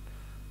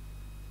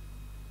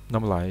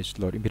normalized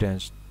load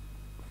impedance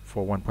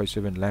for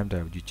 1.7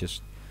 lambda. You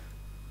just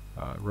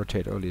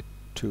rotate only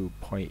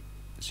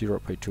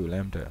 0.2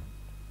 lambda.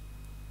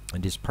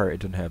 And this part I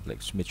don't have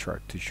like Smith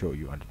chart to show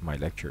you on my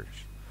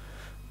lectures,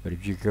 but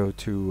if you go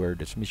to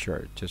the Smith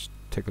chart, just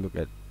take a look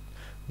at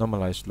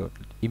normalized load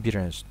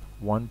impedance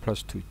 1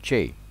 plus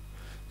 2J.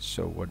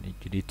 So what you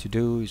need to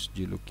do is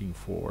you're looking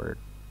for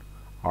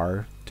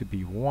R to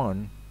be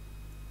 1,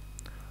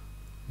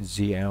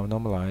 ZL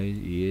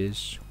normalized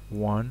is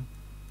 1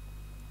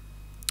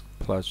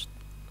 plus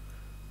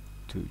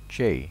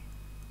 2J.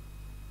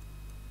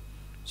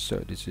 So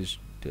this is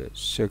the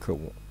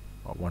circle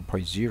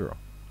 1.0,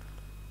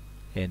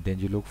 and then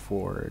you look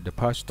for the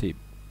positive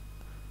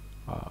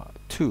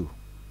 2.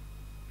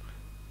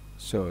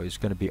 So it's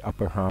going to be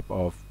upper half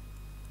of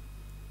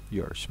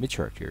your Smith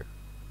chart here.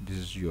 This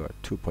is your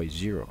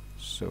 2.0.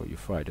 So you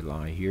find the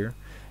line here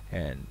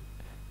and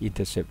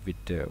intercept with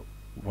the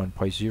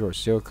 1.0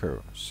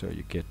 circle. So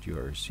you get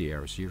your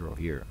CL0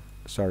 here.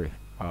 Sorry,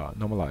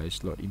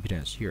 normalized load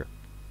impedance here.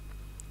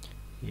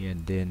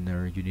 And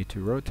then you need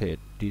to rotate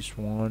this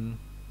one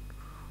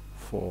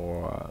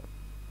for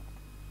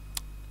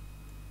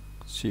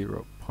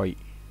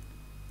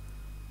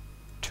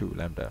 0.2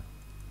 lambda.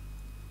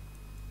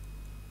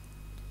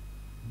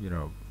 You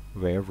know,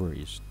 wherever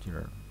is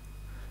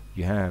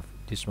you have,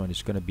 this one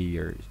is going to be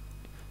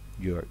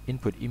your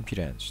input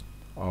impedance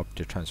of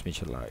the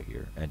transmission line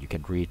here, and you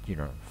can read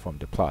from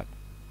the plot,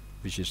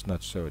 which is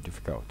not so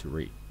difficult to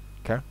read.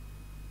 Okay.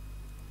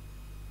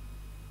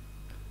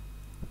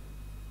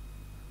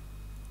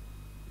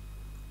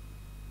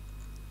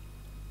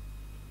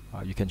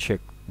 You can check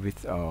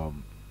with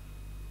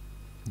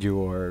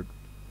your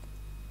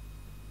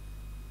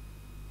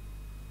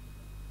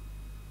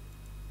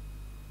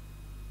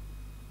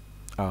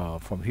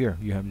from here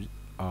you have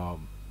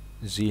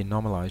Z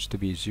normalized to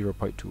be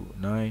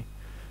 0.29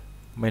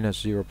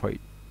 minus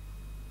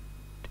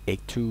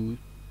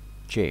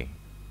 0.82J,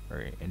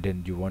 right? And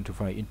then you want to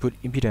find input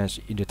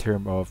impedance in the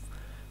term of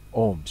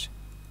ohms.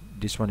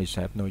 This one is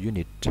have no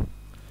unit,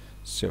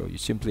 so you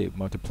simply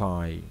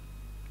multiply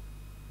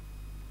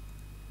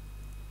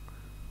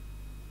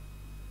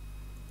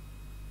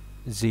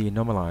Z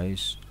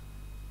normalized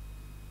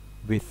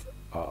with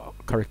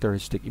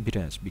characteristic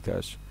impedance,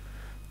 because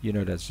you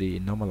know that Z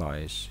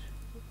normalized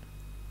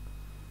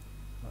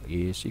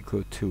is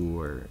equal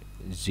to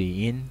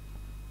Z in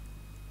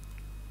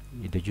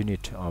the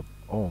unit of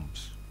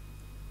ohms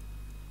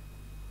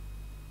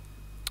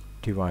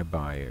divided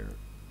by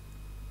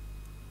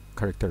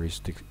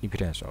characteristic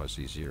impedance of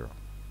Z0.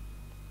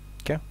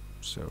 Okay,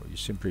 so you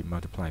simply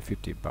multiply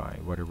 50 by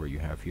whatever you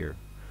have here,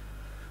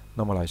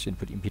 normalized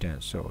input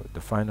impedance. So the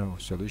final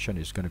solution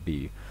is going to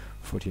be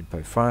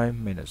 14.5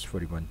 minus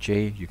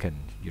 41J. You can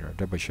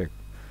double check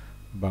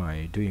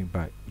by doing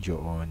by your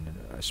own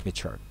Smith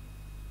chart.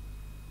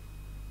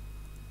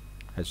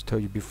 as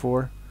told you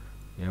before,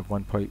 you have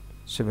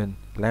 1.7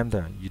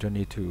 lambda. You don't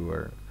need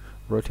to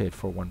rotate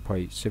for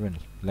 1.7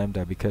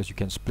 lambda, because you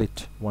can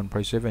split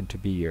 1.7 to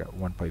be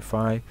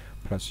 1.5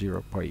 plus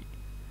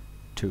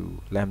 0.2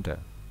 lambda,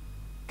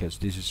 because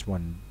this is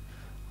one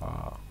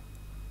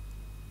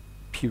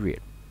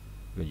period.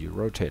 When you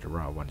rotate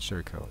around one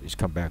circle, it's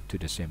come back to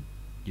the same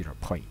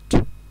point.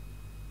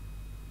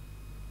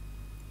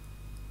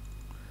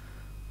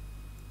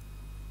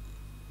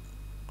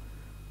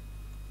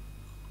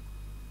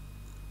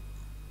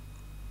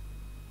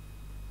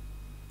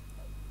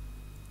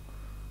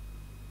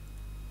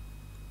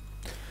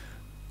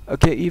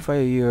 Okay, if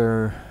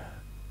I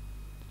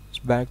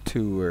back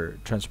to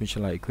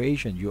transmission line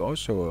equation, you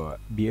also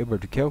be able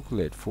to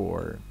calculate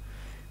for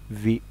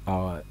the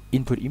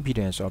input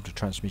impedance of the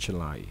transmission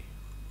line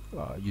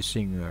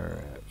using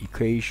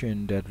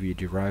equation that we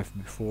derived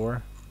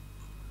before.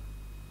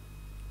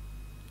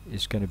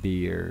 It's going to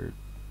be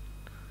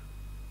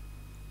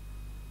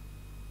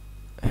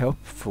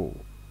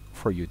helpful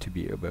for you to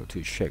be able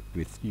to check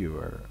with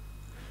your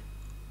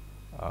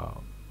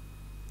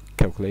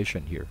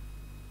calculation here.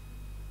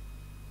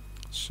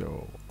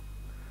 So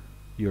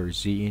your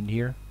Z in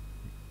here,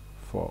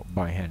 for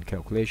by hand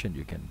calculation,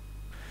 you can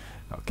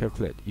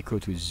calculate equal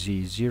to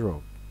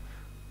Z0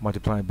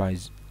 multiplied by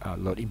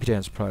load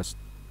impedance plus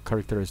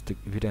characteristic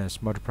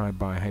impedance multiplied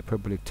by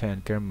hyperbolic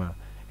tan gamma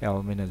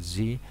L minus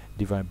Z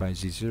divided by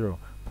Z0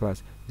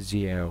 plus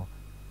ZL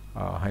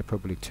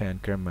hyperbolic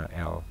tan gamma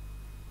L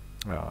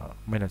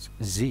minus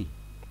Z,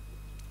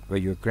 where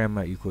your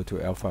gamma equal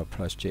to alpha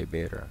plus J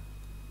beta.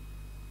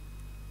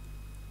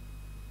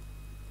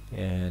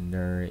 And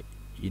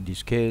in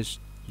this case,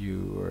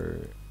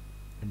 you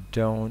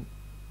don't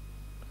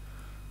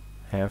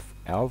have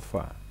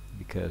alpha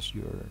because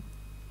your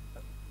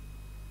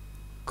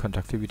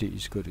conductivity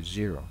is equal to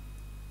 0.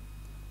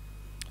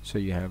 So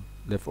you have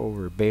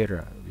leftover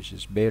beta, which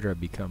is beta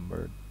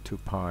become 2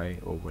 pi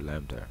over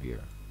lambda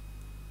here,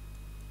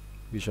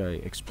 which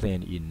I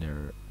explained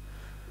in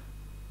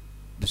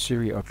the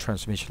series of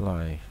transmission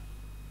line,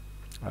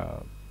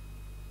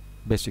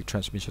 basic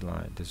transmission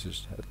line. This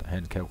is a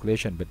hand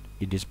calculation, but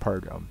in this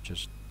part I'm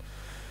just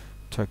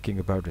talking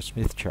about the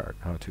Smith chart,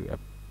 how to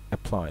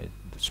apply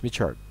the Smith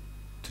chart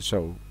to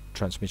solve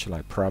transmission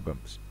line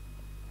problems.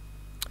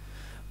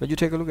 But you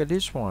take a look at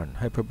this one,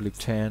 hyperbolic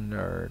tan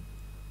are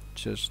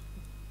just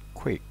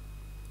quick.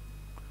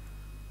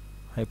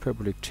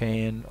 Hyperbolic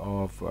tan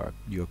of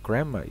your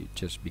gamma, it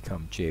just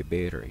become J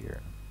beta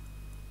here.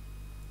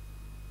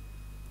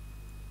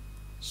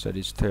 So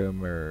this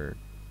term okay,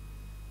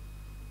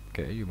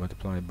 you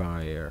multiply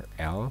by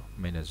L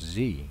minus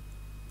Z,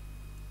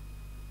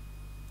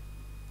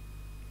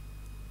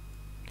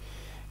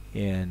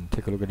 and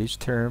take a look at this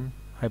term.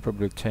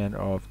 Hyperbolic tan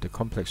of the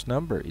complex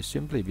number is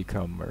simply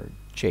become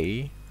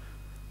J,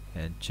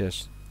 and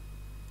just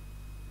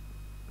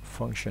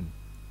function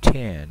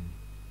tan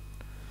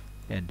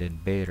and then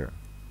beta.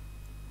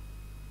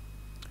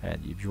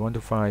 And if you want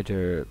to find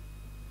the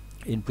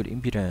input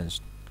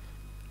impedance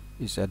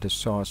is at the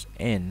source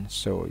N,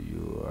 so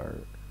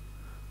you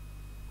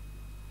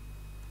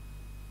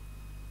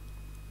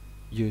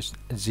use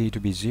Z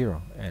to be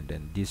 0, and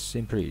then this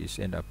simply is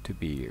end up to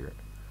be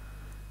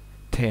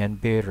tan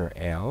beta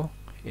L,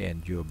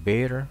 and your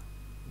beta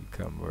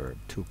become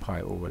 2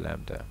 pi over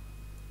lambda,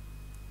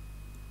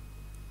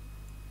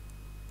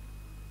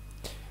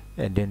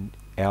 and then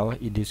L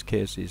in this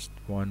case is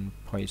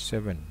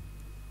 1.7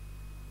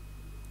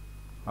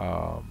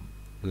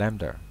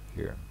 lambda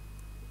here.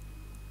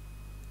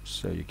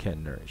 So you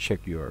can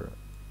check your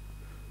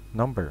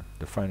number,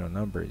 the final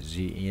number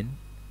Z in,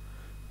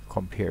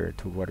 compared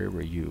to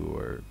whatever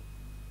you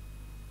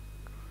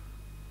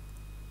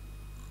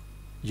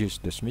use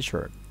the Smith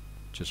chart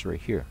just right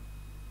here.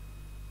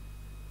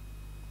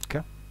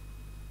 Okay.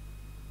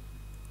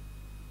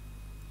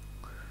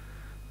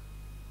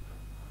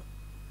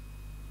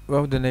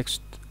 Well, the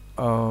next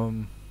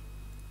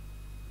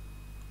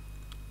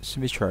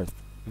Smith chart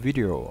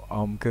video,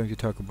 I'm going to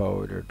talk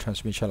about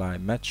transmission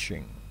line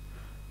matching,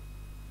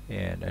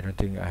 and I don't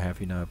think I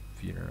have enough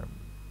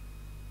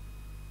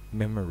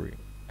memory.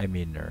 I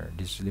mean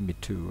this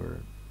limit to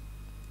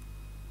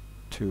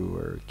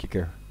 2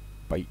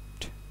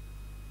 gigabyte,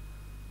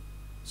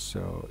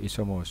 so it's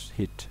almost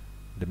hit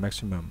the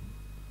maximum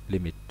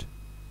limit.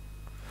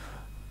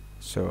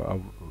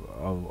 So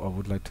I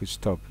would like to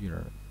stop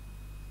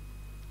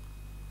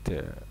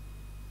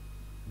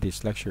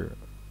this lecture,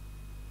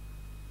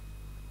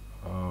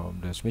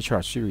 the Smith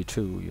chart series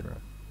 2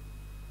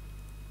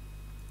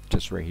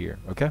 just right here.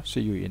 Okay,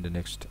 see you in the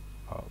next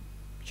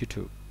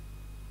YouTube.